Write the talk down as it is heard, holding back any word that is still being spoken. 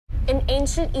An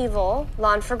ancient evil,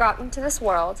 long forgotten to this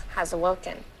world, has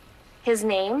awoken. His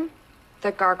name,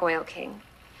 the Gargoyle King.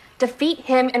 Defeat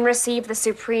him and receive the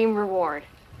supreme reward.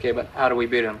 Okay, but how do we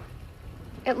beat him?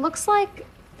 It looks like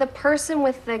the person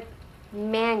with the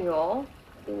manual,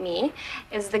 me,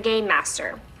 is the game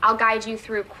master. I'll guide you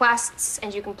through quests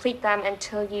and you complete them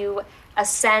until you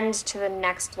ascend to the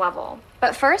next level.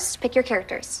 But first, pick your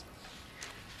characters.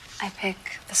 I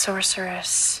pick the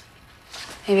sorceress.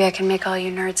 Maybe I can make all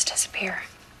you nerds disappear.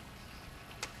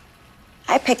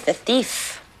 I pick the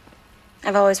thief.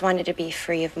 I've always wanted to be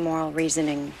free of moral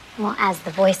reasoning. Well, as the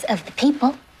voice of the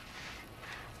people,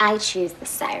 I choose the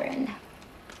siren.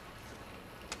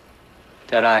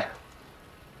 Deadeye.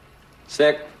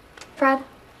 Sick. Fred,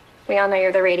 we all know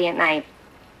you're the Radiant Knight.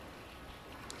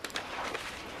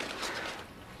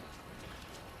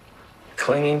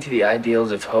 Clinging to the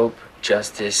ideals of hope,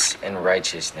 justice, and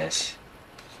righteousness.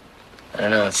 I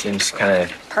don't know, it seems kind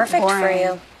of Perfect boring. for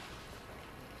you.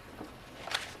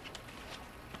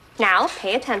 Now,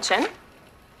 pay attention.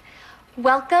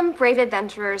 Welcome, brave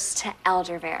adventurers, to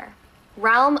Eldervale,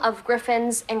 realm of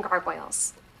griffins and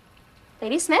gargoyles.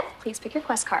 Lady Smith, please pick your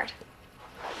quest card.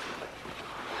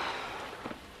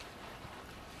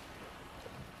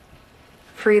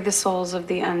 Free the souls of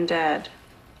the undead.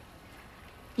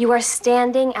 You are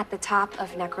standing at the top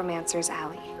of Necromancer's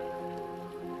Alley.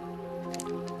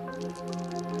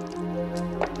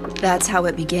 That's how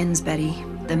it begins, Betty.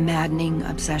 The maddening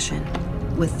obsession.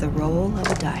 With the roll of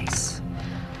a dice.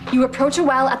 You approach a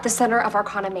well at the center of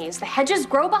Arcana Maze. The hedges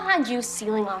grow behind you,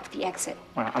 sealing off the exit.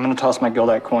 All right, I'm gonna toss my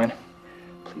Gildite coin.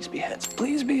 Please be heads.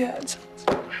 Please be heads.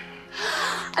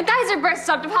 A geyser bursts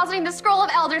up, depositing the scroll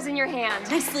of elders in your hand.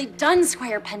 Nicely done,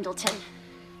 Squire Pendleton.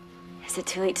 Is it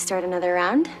too late to start another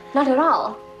round? Not at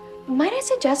all. Might I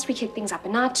suggest we kick things up a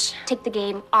notch, take the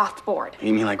game off board?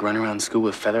 You mean like run around school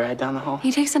with Featherhead down the hall?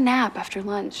 He takes a nap after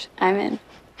lunch. I'm in.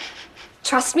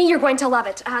 Trust me, you're going to love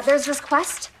it. There's this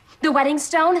quest, the wedding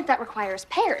stone, that requires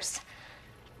pairs.